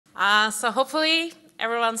So hopefully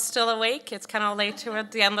everyone's still awake. It's kind of late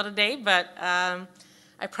toward the end of the day, but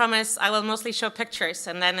I promise I will mostly show pictures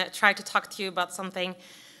and then try to talk to you about something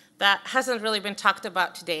that hasn't really been talked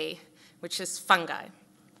about today, which is fungi.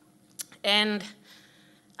 And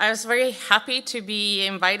I was very happy to be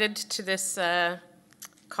invited to this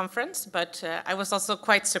conference, but I was also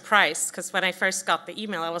quite surprised because when I first got the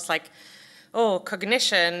email, I was like, oh,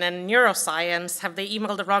 Cognition and Neuroscience, have they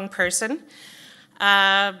emailed the wrong person?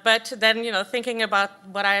 But then, thinking about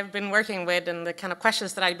what I've been working with and the kind of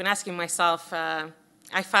questions that I've been asking myself,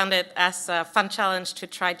 I found it as a fun challenge to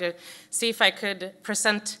try to see if I could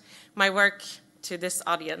present my work to this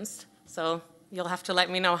audience. So you'll have to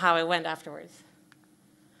let me know how it went afterwards.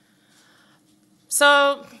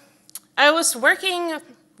 So I was working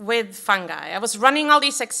with fungi. I was running all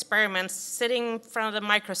these experiments, sitting in front of the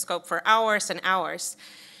microscope for hours and hours.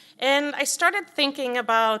 And I started thinking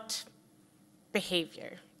about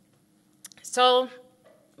behavior. So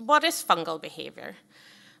what is fungal behavior?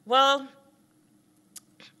 Well,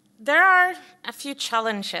 there are a few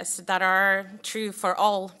challenges that are true for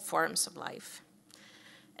all forms of life.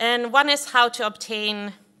 And one is how to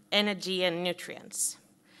obtain energy and nutrients.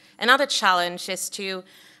 Another challenge is to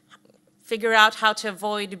figure out how to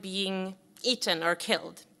avoid being eaten or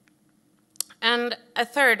killed. And a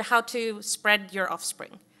third, how to spread your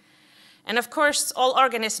offspring. And of course, all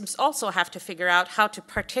organisms also have to figure out how to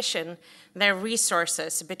partition their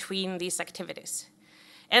resources between these activities.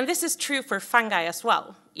 And this is true for fungi as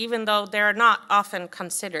well, even though they are not often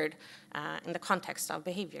considered in the context of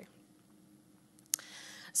behavior.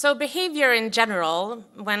 So behavior in general,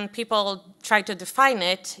 when people try to define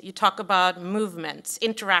it, you talk about movements,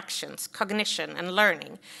 interactions, cognition, and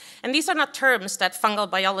learning. And these are not terms that fungal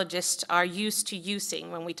biologists are used to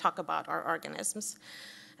using when we talk about our organisms.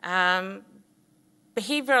 Behavioral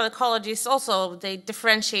ecologists also, they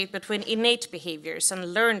differentiate between innate behaviors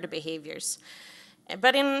and learned behaviors.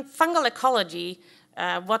 But in fungal ecology,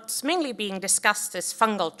 what's mainly being discussed is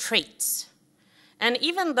fungal traits. And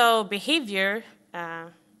even though behavior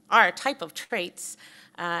are a type of traits,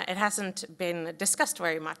 it hasn't been discussed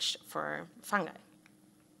very much for fungi.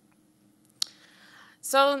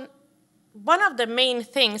 So one of the main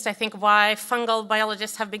things, I think, why fungal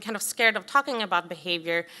biologists have been kind of scared of talking about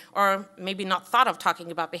behavior, or maybe not thought of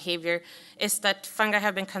talking about behavior, is that fungi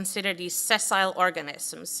have been considered these sessile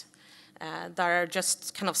organisms that are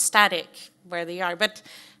just kind of static where they are. But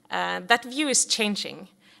that view is changing.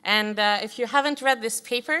 And if you haven't read this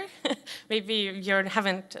paper, maybe you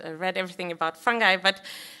haven't read everything about fungi, but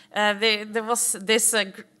there was this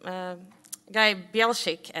guy,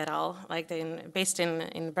 Bielschik et al., based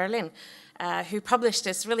in Berlin, who published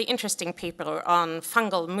this really interesting paper on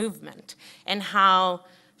fungal movement and how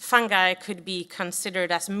fungi could be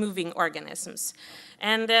considered as moving organisms.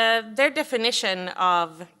 And their definition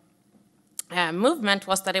of movement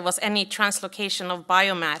was that it was any translocation of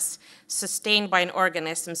biomass sustained by an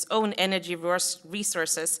organism's own energy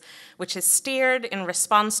resources, which is steered in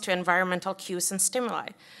response to environmental cues and stimuli.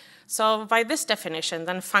 So by this definition,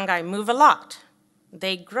 then fungi move a lot.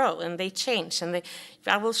 They grow and they change. And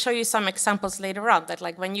I will show you some examples later on that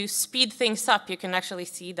when you speed things up, you can actually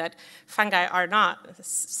see that fungi are not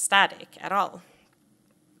static at all.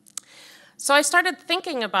 So I started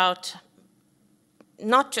thinking about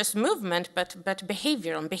not just movement, but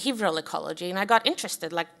behavior and behavioral ecology. And I got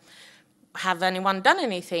interested, have anyone done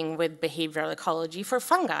anything with behavioral ecology for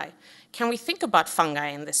fungi? Can we think about fungi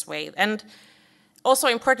in this way? And also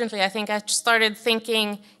importantly, I think I started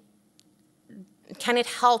thinking, can it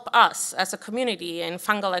help us as a community in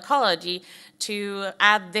fungal ecology to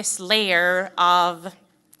add this layer of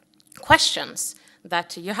questions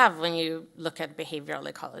that you have when you look at behavioral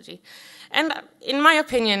ecology? And in my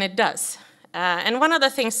opinion, it does. And one of the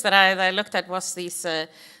things that I looked at was these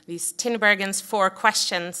Tinbergen's 4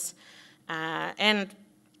 questions. And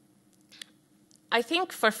I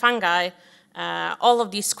think for fungi, all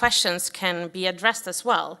of these questions can be addressed as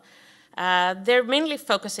well. They're mainly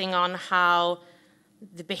focusing on how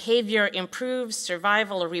the behavior improves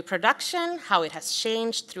survival or reproduction, how it has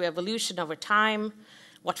changed through evolution over time,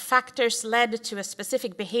 what factors led to a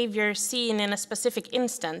specific behavior seen in a specific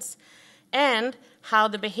instance, and how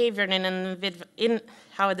the behavior in an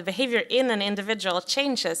individual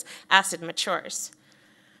changes as it matures.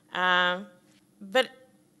 But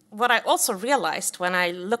what I also realized when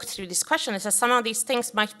I looked through these questions is that some of these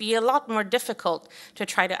things might be a lot more difficult to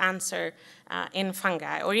try to answer in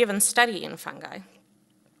fungi or even study in fungi.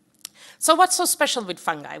 So what's so special with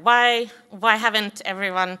fungi? Why haven't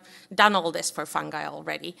everyone done all this for fungi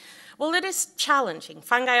already? Well, it is challenging.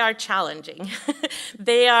 Fungi are challenging.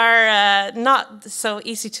 They are not so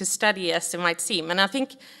easy to study as it might seem. And I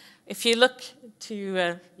think if you look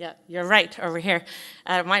to, yeah, your right over here,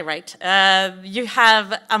 my right, you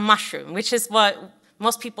have a mushroom, which is what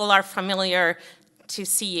most people are familiar to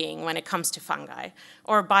seeing when it comes to fungi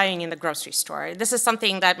or buying in the grocery store. This is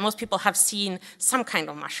something that most people have seen, some kind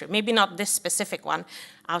of mushroom, maybe not this specific one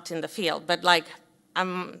out in the field, but like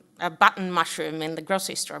a button mushroom in the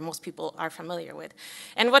grocery store most people are familiar with.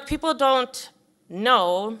 And what people don't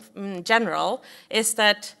know in general is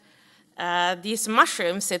that these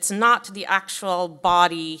mushrooms, it's not the actual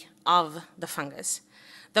body of the fungus.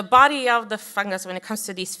 The body of the fungus, when it comes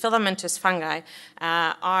to these filamentous fungi,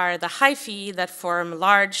 are the hyphae that form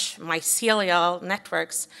large mycelial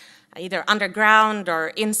networks, either underground or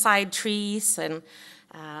inside trees. And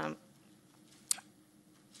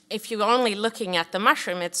if you're only looking at the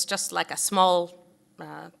mushroom, it's just like a small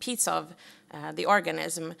piece of the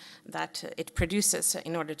organism that it produces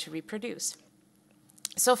in order to reproduce.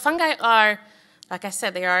 So fungi are, like I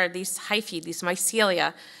said, they are these hyphae, these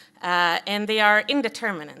mycelia, and they are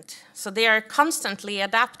indeterminate. So they are constantly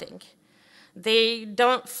adapting. They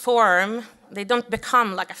don't form, they don't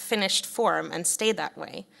become like a finished form and stay that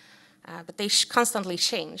way, but they constantly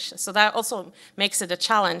change. So that also makes it a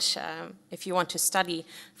challenge if you want to study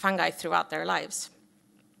fungi throughout their lives.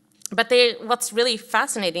 But what's really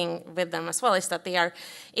fascinating with them as well is that they are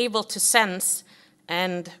able to sense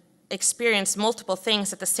and experience multiple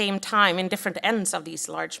things at the same time in different ends of these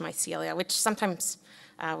large mycelia, which sometimes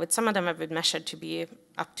with some of them have been measured to be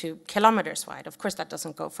up to kilometers wide. Of course, that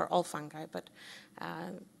doesn't go for all fungi, but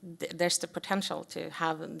there's the potential to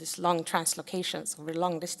have these long translocations over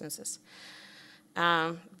long distances.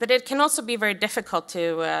 But it can also be very difficult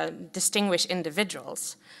to distinguish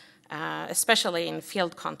individuals, especially in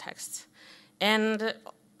field contexts. And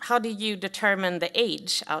how do you determine the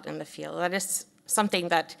age out in the field? That is something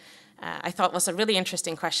that I thought was a really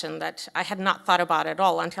interesting question that I had not thought about at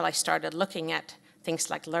all until I started looking at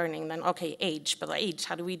things like learning. Then, okay, age, but age,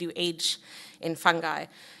 how do we do age in fungi?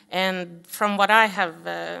 And from what I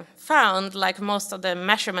have found, like most of the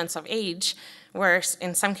measurements of age, where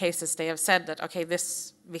in some cases they have said that, okay,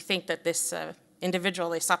 we think that this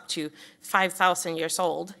individual is up to 5,000 years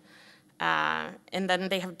old, and then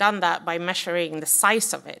they have done that by measuring the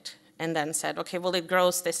size of it, and then said, okay, well, it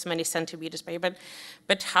grows this many centimeters per year,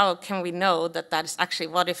 but how can we know that that is actually,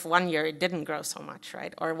 what if 1 year it didn't grow so much,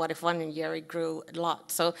 right? Or what if 1 year it grew a lot?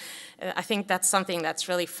 So I think that's something that's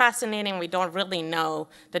really fascinating. We don't really know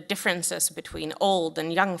the differences between old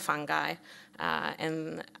and young fungi,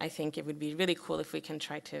 and I think it would be really cool if we can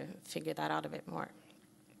try to figure that out a bit more.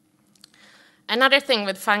 Another thing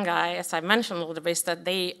with fungi, as I mentioned a little bit, is that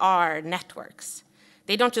they are networks.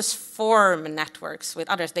 They don't just form networks with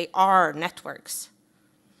others, they are networks.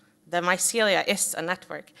 The mycelia is a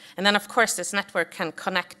network. And then, of course, this network can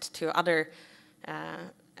connect to other,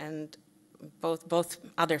 and both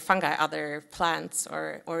other fungi, other plants,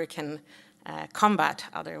 or it can combat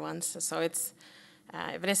other ones. So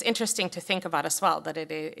but it's interesting to think about as well that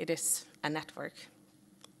it is a network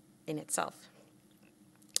in itself.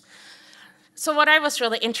 So what I was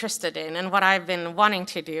really interested in and what I've been wanting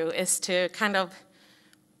to do is to kind of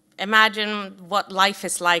imagine what life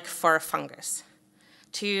is like for a fungus,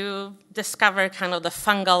 to discover kind of the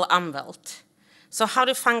fungal umwelt. So how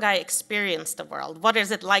do fungi experience the world? What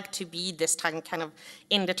is it like to be this kind of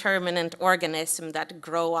indeterminate organism that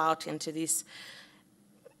grow out into these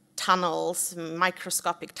tunnels,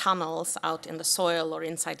 microscopic tunnels out in the soil or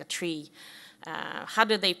inside a tree? How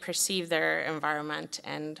do they perceive their environment,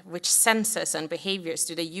 and which senses and behaviors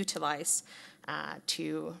do they utilize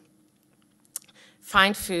to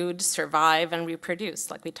find food, survive, and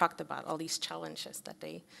reproduce? Like we talked about, all these challenges that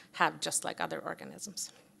they have just like other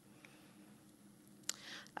organisms.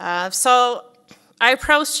 So I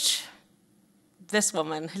approached this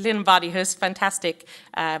woman, Lynn Boddy, who's a fantastic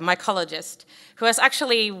mycologist, who has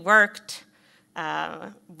actually worked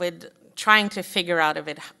with trying to figure out a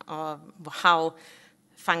bit of how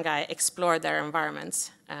fungi explore their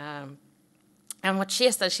environments. And what she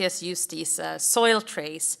has done, she has used these soil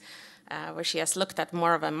trays where she has looked at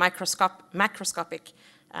more of a macroscopic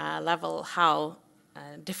level how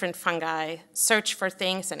different fungi search for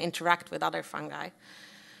things and interact with other fungi.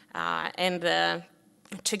 And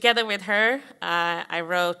together with her, I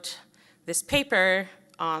wrote this paper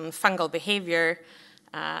on fungal behavior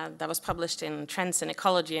that was published in Trends in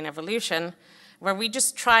Ecology and Evolution, where we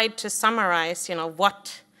just tried to summarize,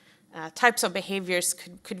 what types of behaviors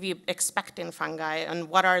could we expect in fungi, and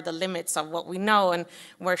what are the limits of what we know, and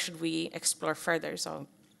where should we explore further. So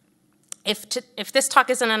if this talk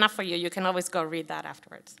isn't enough for you, you can always go read that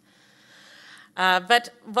afterwards. But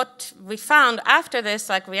what we found after this,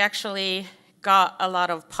 like we actually got a lot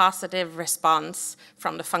of positive response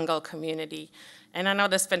from the fungal community. And I know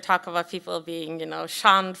there's been talk about people being,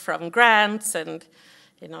 shunned from grants, and,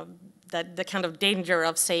 that the kind of danger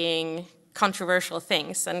of saying controversial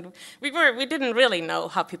things. And we didn't really know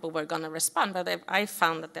how people were going to respond, but I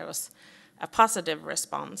found that there was a positive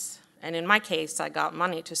response. And in my case, I got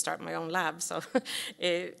money to start my own lab, so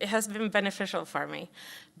it has been beneficial for me.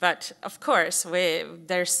 But of course,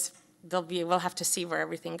 we'll have to see where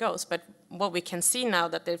everything goes. But what we can see now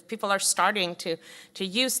that people are starting to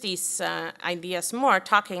use these ideas more,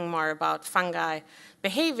 talking more about fungi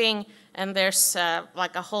behaving, and there's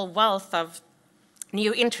like a whole wealth of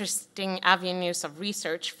new interesting avenues of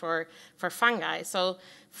research for fungi. So,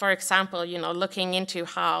 for example, looking into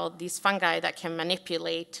how these fungi that can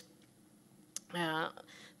manipulate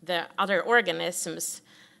the other organisms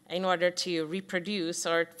in order to reproduce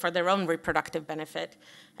or for their own reproductive benefit.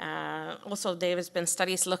 Also, there has been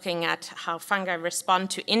studies looking at how fungi respond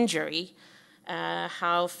to injury,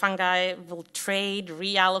 how fungi will trade,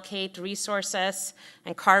 reallocate resources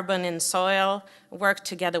and carbon in soil, work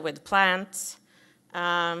together with plants,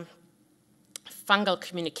 fungal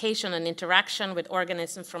communication and interaction with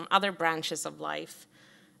organisms from other branches of life,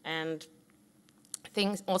 and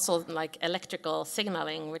things also like electrical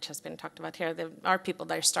signaling, which has been talked about here. There are people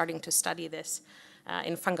that are starting to study this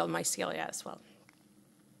in fungal mycelia as well.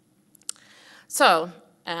 So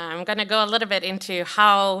I'm going to go a little bit into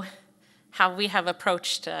how we have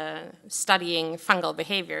approached studying fungal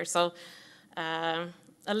behavior. So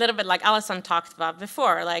a little bit like Alison talked about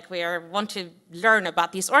before, like we want to learn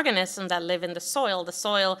about these organisms that live in the soil. The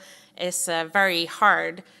soil is very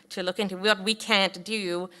hard to look into. What we can't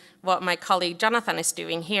do, what my colleague Jonathan is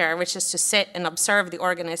doing here, which is to sit and observe the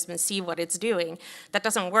organism and see what it's doing. That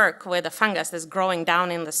doesn't work with a fungus that's growing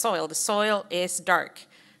down in the soil. The soil is dark.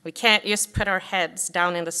 We can't just put our heads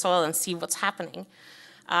down in the soil and see what's happening.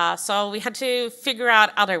 So we had to figure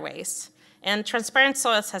out other ways. And transparent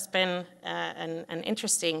soils has been an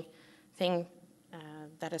interesting thing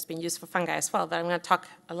that has been used for fungi as well, but I'm going to talk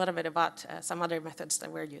a little bit about some other methods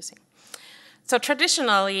that we're using. So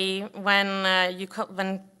traditionally,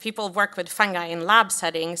 when people work with fungi in lab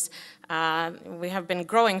settings, we have been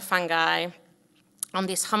growing fungi on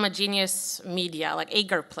these homogeneous media, like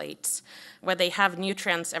agar plates, where they have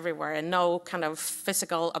nutrients everywhere and no kind of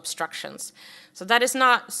physical obstructions. So that is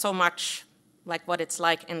not so much like what it's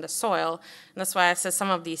like in the soil. And that's why I said some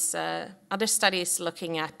of these other studies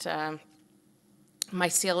looking at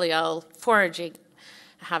mycelial foraging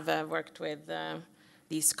have worked with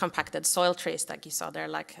these compacted soil trays that you saw there,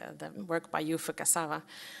 like the work by Yu Fukasawa.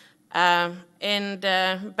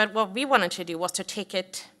 But what we wanted to do was to take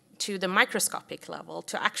it to the microscopic level,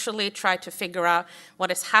 to actually try to figure out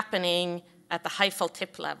what is happening at the hyphal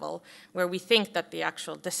tip level, where we think that the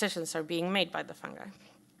actual decisions are being made by the fungi.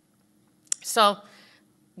 So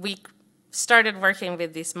we started working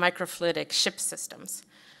with these microfluidic ship systems.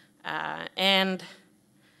 And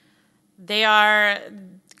they are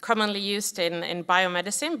commonly used in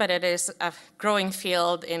biomedicine, but it is a growing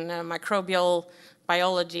field in microbial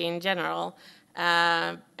biology in general,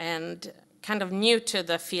 and kind of new to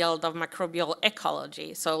the field of microbial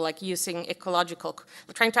ecology. So like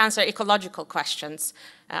trying to answer ecological questions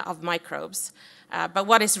of microbes. But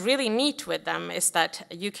what is really neat with them is that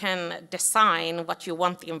you can design what you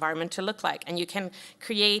want the environment to look like, and you can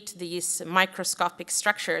create these microscopic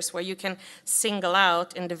structures where you can single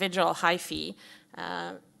out individual hyphae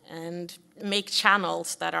and make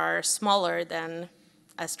channels that are smaller than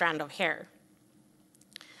a strand of hair.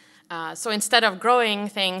 So instead of growing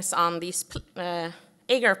things on these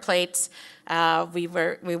agar plates, we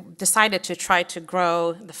decided to try to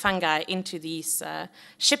grow the fungi into these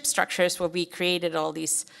ship structures where we created all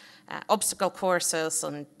these obstacle courses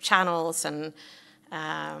and channels and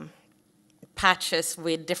patches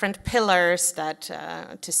with different pillars that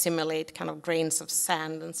to simulate kind of grains of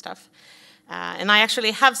sand and stuff. And I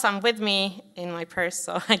actually have some with me in my purse,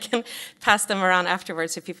 so I can pass them around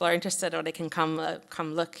afterwards if people are interested, or they can come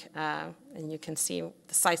look, and you can see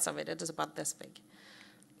the size of it. It is about this big.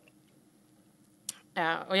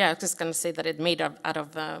 I was just going to say that it's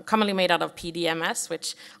commonly made out of PDMS,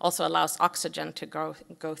 which also allows oxygen to go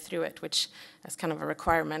through it, which is kind of a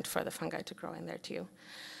requirement for the fungi to grow in there too.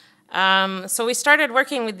 So we started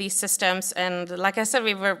working with these systems, and like I said,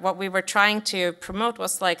 what we were trying to promote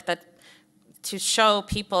was like that to show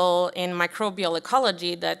people in microbial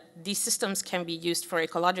ecology that these systems can be used for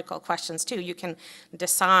ecological questions too. You can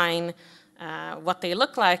design what they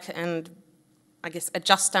look like and, I guess,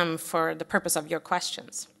 adjust them for the purpose of your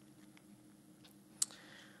questions.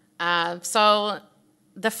 So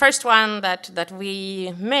the first one that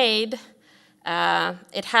we made,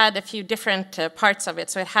 it had a few different parts of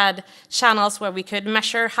it. So it had channels where we could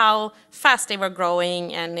measure how fast they were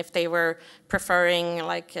growing and if they were preferring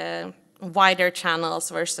like wider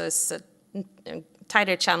channels versus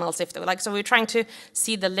tighter channels, if they were like. So we were trying to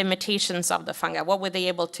see the limitations of the fungi. What were they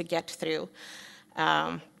able to get through?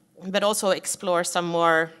 But also explore some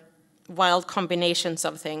more wild combinations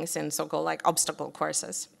of things in so-called like obstacle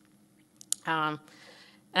courses. And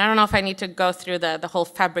I don't know if I need to go through the whole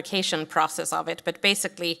fabrication process of it, but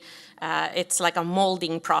basically it's like a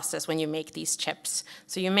molding process when you make these chips.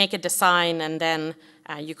 So you make a design and then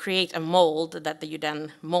you create a mold that you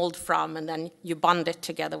then mold from, and then you bond it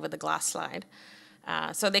together with a glass slide.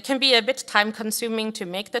 So they can be a bit time-consuming to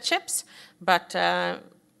make the chips, but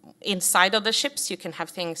inside of the chips you can have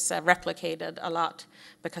things replicated a lot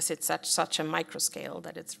because it's at such a micro scale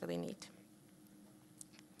that it's really neat.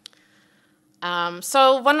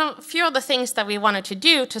 So a few of the things that we wanted to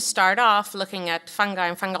do to start off looking at fungi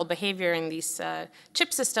and fungal behavior in these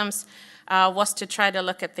chip systems was to try to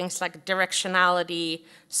look at things like directionality,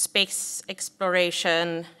 space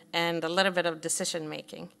exploration, and a little bit of decision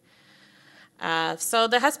making. So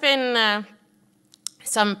there has been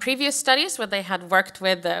some previous studies where they had worked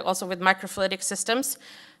with also with microfluidic systems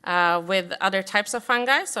with other types of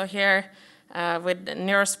fungi. So here with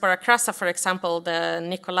Neurospora crassa, for example, the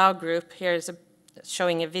Nicolau group here is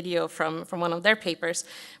showing a video from one of their papers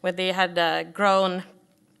where they had grown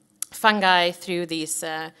fungi through these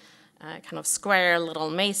kind of square little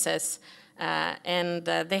mazes, and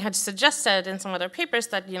they had suggested in some of their papers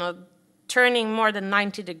that turning more than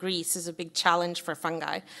 90 degrees is a big challenge for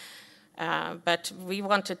fungi. But we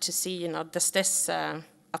wanted to see, does this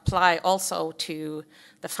apply also to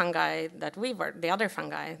the fungi that we were, the other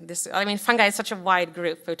fungi? Fungi is such a wide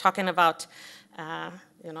group. We're talking about,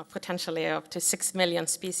 potentially up to 6 million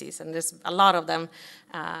species, and there's a lot of them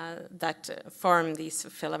that form these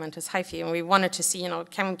filamentous hyphae. And we wanted to see,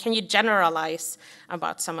 can you generalize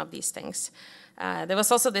about some of these things? There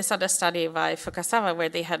was also this other study by Fukasawa where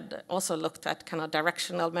they had also looked at kind of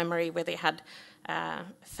directional memory, where they had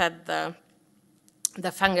fed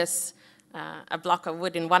the fungus a block of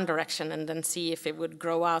wood in one direction and then see if it would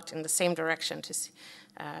grow out in the same direction, to see,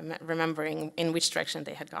 remembering in which direction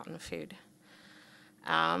they had gotten food.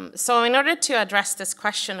 So in order to address this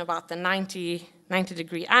question about the 90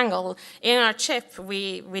 degree angle, in our chip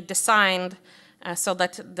we designed so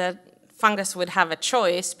that the fungus would have a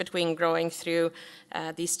choice between growing through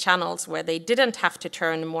these channels where they didn't have to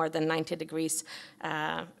turn more than 90 degrees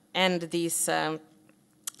and these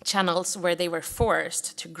channels where they were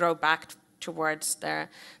forced to grow back towards their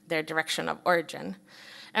direction of origin.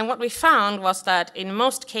 And what we found was that in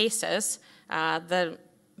most cases, the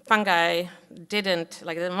fungi didn't,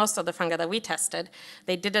 most of the fungi that we tested,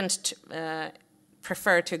 they didn't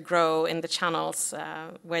prefer to grow in the channels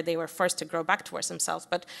where they were forced to grow back towards themselves.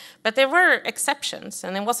 But there were exceptions,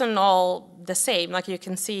 and it wasn't all the same. Like you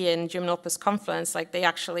can see in Gymnopus confluens, they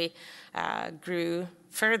actually grew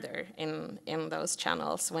further in those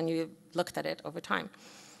channels when you looked at it over time.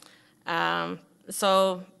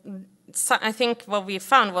 So I think what we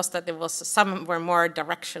found was that some were more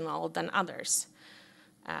directional than others.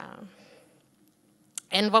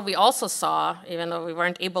 And what we also saw, even though we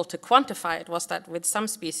weren't able to quantify it, was that with some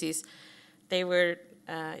species, they were,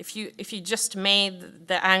 if you just made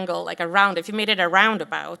the angle if you made it a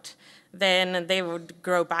roundabout, then they would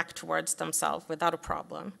grow back towards themselves without a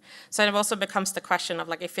problem. So it also becomes the question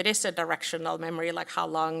of if it is a directional memory, how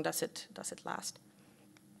long does it last?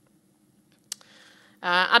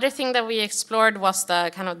 Other thing that we explored was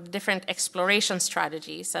the kind of different exploration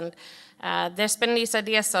strategies, and there's been these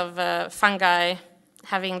ideas of fungi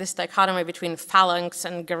having this dichotomy between phalanx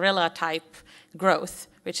and guerrilla type growth,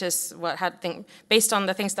 which is what based on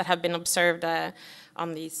the things that have been observed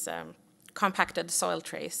on these compacted soil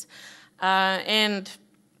trays. And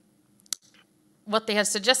what they had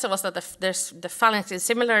suggested was that the phalanx is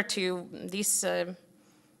similar to these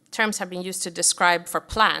terms have been used to describe for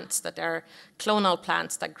plants, that there are clonal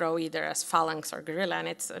plants that grow either as phalanx or guerrilla, and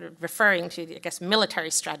it's referring to, I guess,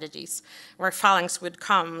 military strategies, where phalanx would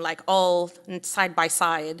come all side by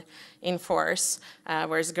side in force,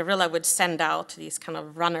 whereas guerrilla would send out these kind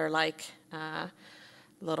of runner-like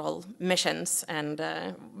little missions. And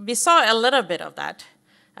we saw a little bit of that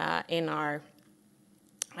in our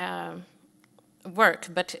work,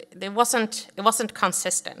 but it wasn't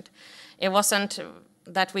consistent. It wasn't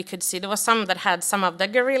that we could see. There was some that had some of the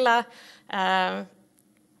gorilla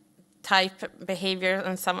type behavior,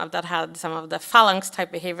 and some of that had some of the phalanx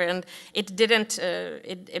type behavior, and it didn't.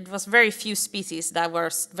 It was very few species that were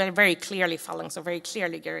very, very clearly phalanx or very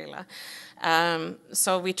clearly gorilla.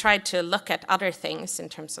 So we tried to look at other things in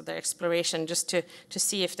terms of their exploration, just to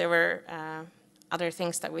see if there were other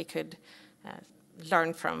things that we could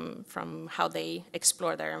learn from how they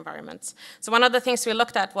explore their environments. So one of the things we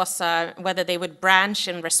looked at was whether they would branch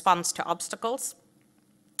in response to obstacles.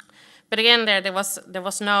 But again, there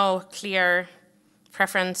was no clear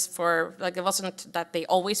preference for, like, it wasn't that they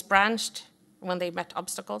always branched when they met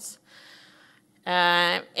obstacles.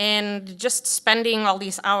 And just spending all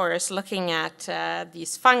these hours looking at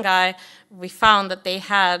these fungi, we found that they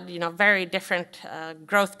had, very different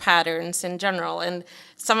growth patterns in general, and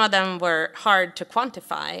some of them were hard to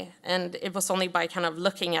quantify. And it was only by kind of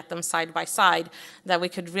looking at them side by side that we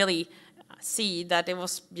could really see that it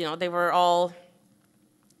was, they were all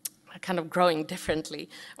kind of growing differently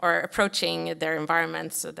or approaching their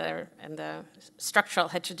environments and the structural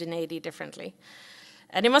heterogeneity differently.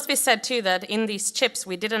 And it must be said, too, that in these chips,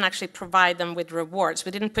 we didn't actually provide them with rewards.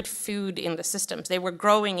 We didn't put food in the systems. They were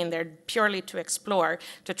growing in there purely to explore,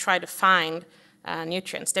 to try to find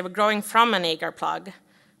nutrients. They were growing from an agar plug,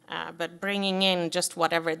 but bringing in just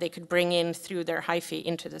whatever they could bring in through their hyphae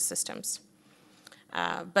into the systems.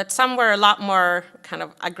 But some were a lot more kind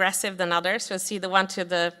of aggressive than others. We'll see the one to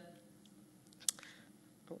the...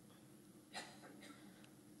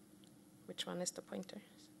 Which one is the pointer?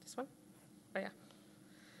 This one? Oh,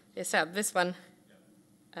 yeah. So this one,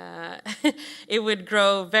 it would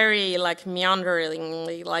grow very like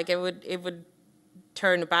meanderingly, like it would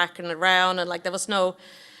turn back and around, and like there was no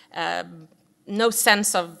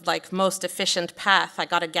sense of like most efficient path. I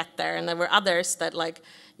got to get there, and there were others that like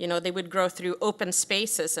they would grow through open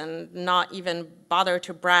spaces and not even bother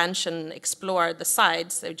to branch and explore the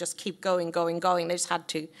sides. They would just keep going. They just had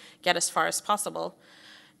to get as far as possible.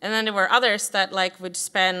 And then there were others that like would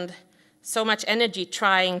spend so much energy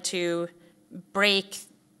trying to break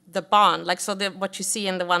the bond. Like, so what you see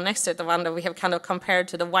in the one next to it, the one that we have kind of compared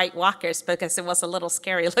to the white walkers because it was a little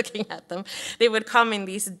scary looking at them. They would come in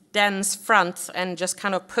these dense fronts and just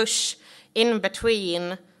kind of push in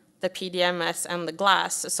between the PDMS and the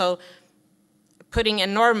glass. So putting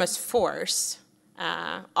enormous force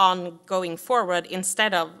on going forward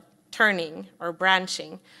instead of turning or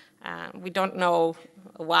branching. We don't know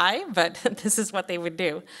why, but this is what they would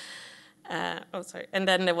do. And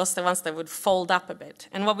then there was the ones that would fold up a bit.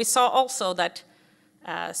 And what we saw also that,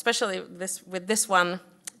 especially with this one,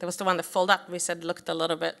 there was the one that folded up. We said looked a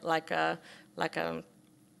little bit like a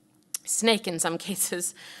snake in some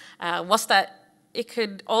cases. Was that it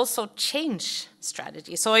could also change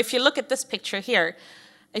strategy. So if you look at this picture here,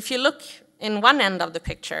 if you look in one end of the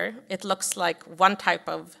picture, it looks like one type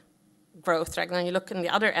of growth, right? And then you look in the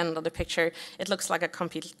other end of the picture, it looks like a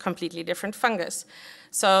completely different fungus.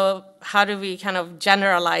 So how do we kind of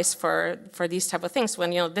generalize for these type of things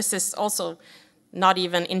when this is also not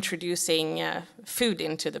even introducing food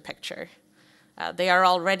into the picture? They are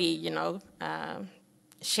already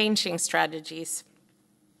changing strategies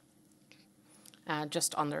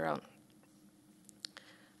just on their own.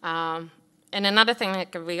 And another thing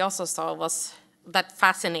that we also saw was that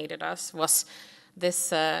fascinated us was this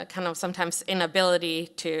kind of sometimes inability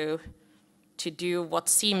to do what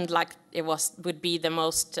seemed like it would be the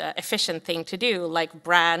most efficient thing to do, like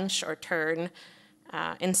branch or turn,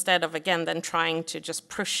 instead of, again, then trying to just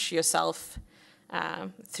push yourself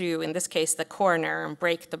through, in this case, the corner and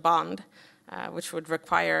break the bond, which would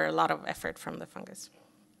require a lot of effort from the fungus.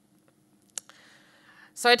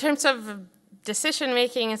 So in terms of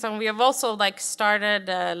decision-making and so on, we have also started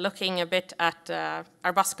looking a bit at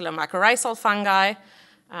arbuscular mycorrhizal fungi.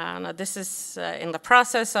 This is in the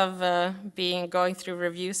process of going through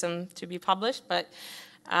reviews and to be published, but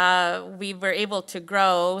we were able to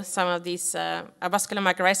grow some of these arbuscular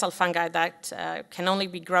mycorrhizal fungi that can only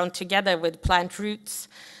be grown together with plant roots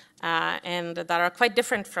and that are quite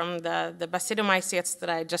different from the basidiomycetes that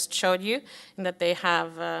I just showed you, in that they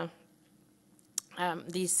have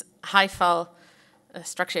these hyphal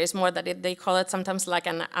structures, more that they call it sometimes like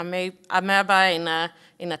an amoeba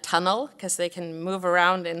in a tunnel, because they can move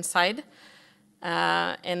around inside,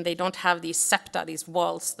 and they don't have these septa, these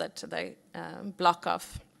walls that they block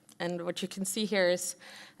off. And what you can see here is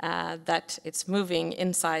that it's moving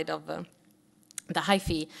inside of the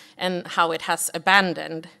hyphae, and how it has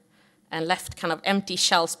abandoned and left kind of empty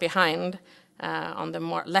shells behind on the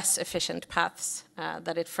less efficient paths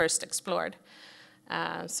that it first explored.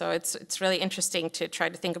 So it's really interesting to try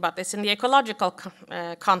to think about this in the ecological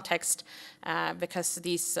context, because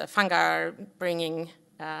these fungi are bringing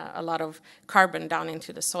a lot of carbon down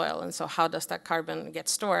into the soil. And so how does that carbon get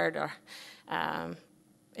stored? Or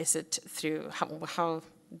is it through, how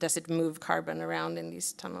does it move carbon around in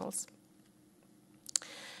these tunnels?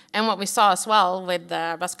 And what we saw as well with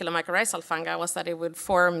the vascular mycorrhizal fungi was that it would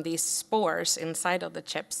form these spores inside of the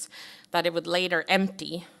chips that it would later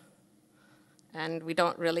empty. And we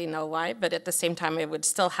don't really know why, but at the same time it would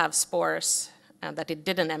still have spores that it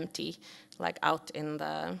didn't empty, like out in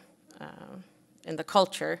the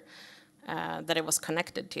culture that it was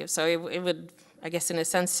connected to. So it would, I guess in a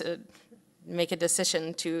sense, make a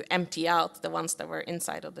decision to empty out the ones that were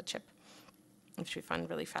inside of the chip, which we find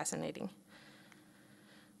really fascinating.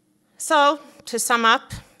 So to sum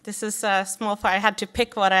up, this is a small part. I had to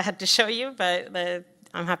pick what I had to show you, but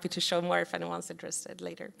I'm happy to show more if anyone's interested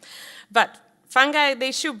later. But fungi,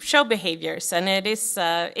 they show behaviors, and it is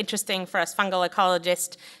interesting for us fungal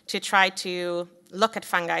ecologists to try to look at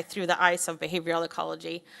fungi through the eyes of behavioral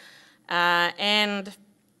ecology. And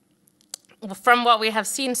from what we have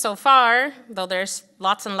seen so far, though there's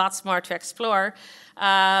lots and lots more to explore,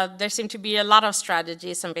 there seem to be a lot of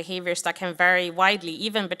strategies and behaviors that can vary widely,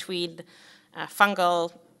 even between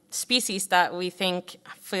fungal species that we think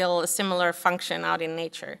feel a similar function out in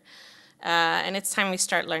nature. And it's time we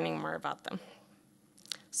start learning more about them.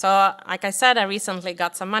 So, like I said, I recently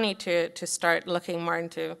got some money to start looking more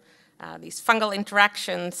into these fungal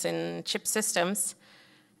interactions in chip systems.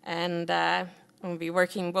 And we'll be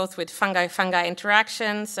working both with fungi-fungi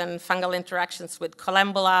interactions and fungal interactions with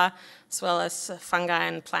colembula, as well as fungi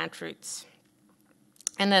and plant roots.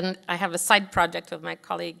 And then I have a side project with my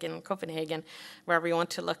colleague in Copenhagen where we want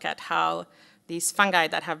to look at how these fungi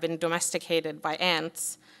that have been domesticated by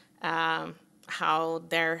ants, how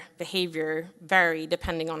their behavior vary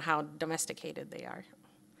depending on how domesticated they are.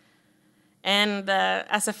 And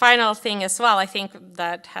as a final thing as well, I think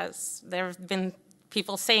that there have been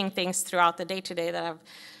people saying things throughout the day today that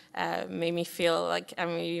have made me feel like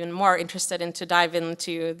I'm even more interested in to dive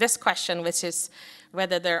into this question, which is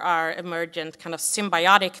whether there are emergent kind of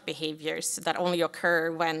symbiotic behaviors that only occur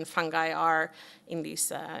when fungi are in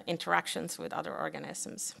these interactions with other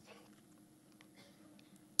organisms.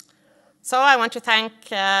 So I want to thank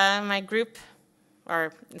my group,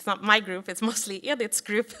 or it's not my group, it's mostly Edith's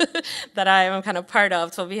group that I am kind of part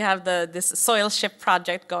of. So we have this soil ship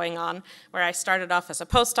project going on, where I started off as a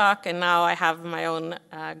postdoc, and now I have my own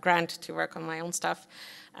grant to work on my own stuff.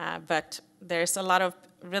 But there's a lot of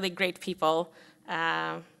really great people,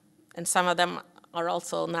 and some of them are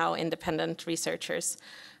also now independent researchers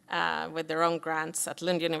with their own grants at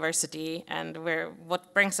Lund University. And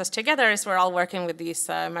what brings us together is we're all working with these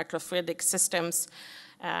microfluidic systems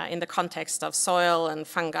in the context of soil and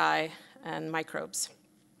fungi and microbes.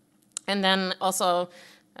 And then also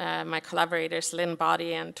my collaborators, Lynn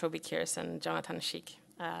Boddy and Toby Kears and Jonathan Sheik.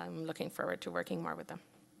 I'm looking forward to working more with them.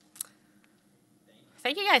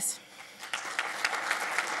 Thank you, guys.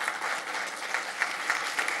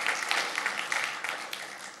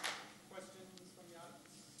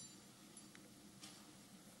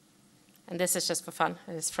 And this is just for fun.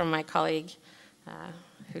 It's from my colleague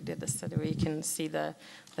who did this study, where you can see the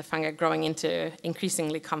fungi growing into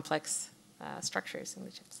increasingly complex structures in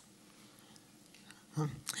the chips.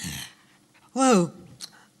 Hello.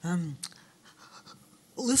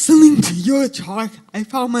 Listening to your talk, I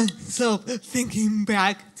found myself thinking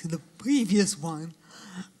back to the previous one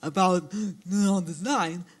about neural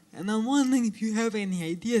design, and I'm wondering if you have any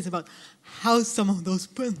ideas about how some of those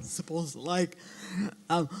principles, like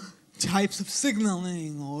types of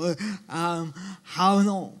signaling, or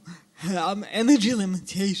how energy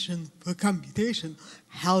limitation for computation,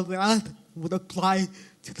 how that would apply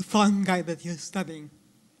to the fungi that you're studying.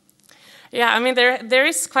 Yeah, I mean, there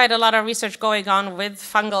is quite a lot of research going on with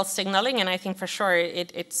fungal signaling, and I think for sure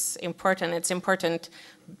it's important. It's important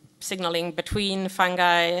signaling between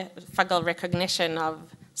fungi, fungal recognition of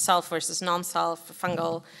self versus non-self,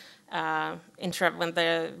 fungal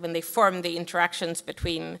when they form the interactions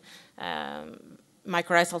between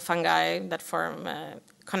mycorrhizal fungi that form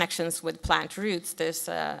connections with plant roots. There's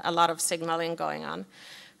a lot of signaling going on.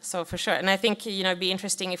 So for sure, and I think it'd be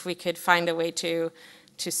interesting if we could find a way to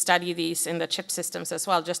study these in the chip systems as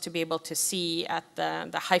well, just to be able to see at the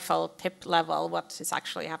hyphal tip level what is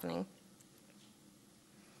actually happening.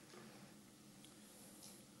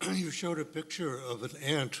 You showed a picture of an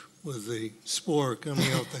ant with the spore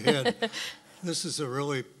coming out the head. This is a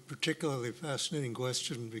really particularly fascinating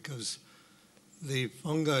question, because the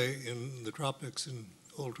fungi in the tropics, in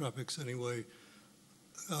old tropics anyway,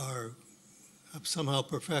 have somehow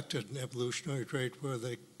perfected an evolutionary trait where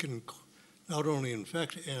they can not only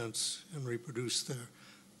infect ants and reproduce there,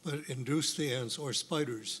 but induce the ants or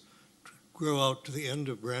spiders to grow out to the end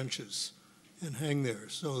of branches and hang there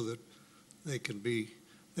so that they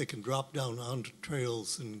can drop down onto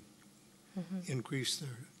trails and increase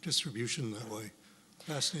their distribution that way.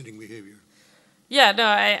 Fascinating behavior. Yeah, no,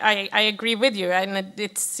 I agree with you, and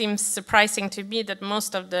it seems surprising to me that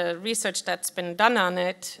most of the research that's been done on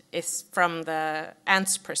it is from the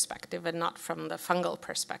ants' perspective and not from the fungal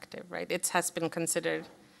perspective, right? It has been considered,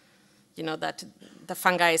 you know, that the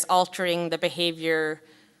fungi is altering the behavior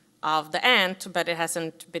of the ant, but it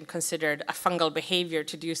hasn't been considered a fungal behavior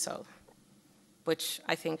to do so, which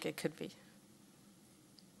I think it could be.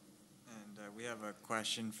 We have a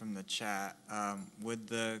question from the chat. Would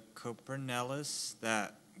the Copernellus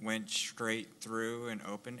that went straight through an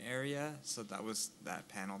open area, so that was that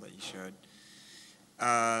panel that you showed,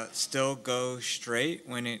 still go straight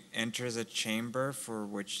when it enters a chamber for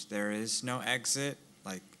which there is no exit?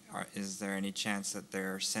 Like, is there any chance that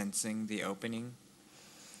they're sensing the opening?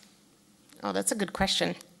 Oh, that's a good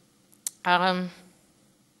question. I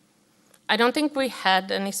don't think we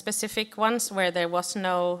had any specific ones where there was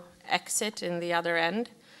no exit in the other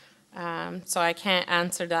end, so I can't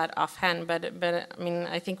answer that offhand. But I mean,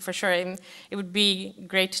 I think for sure it would be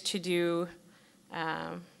great to do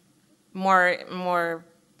more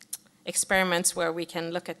experiments where we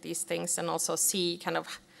can look at these things and also see kind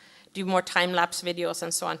of do more time-lapse videos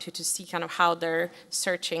and so on to see kind of how they're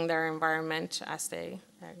searching their environment as they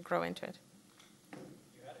grow into it.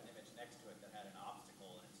 You had an image next to it that had an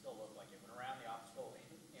obstacle, and it still looked like it went around the obstacle.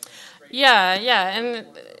 Yeah, and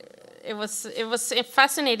it was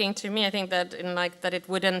fascinating to me. I think that that it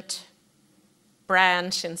wouldn't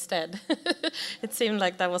branch instead. It seemed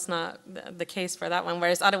like that was not the case for that one,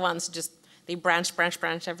 whereas other ones just they branch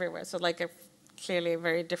everywhere. So like clearly a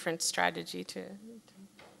very different strategy to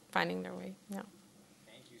finding their way. Yeah.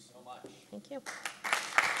 Thank you so much. Thank you.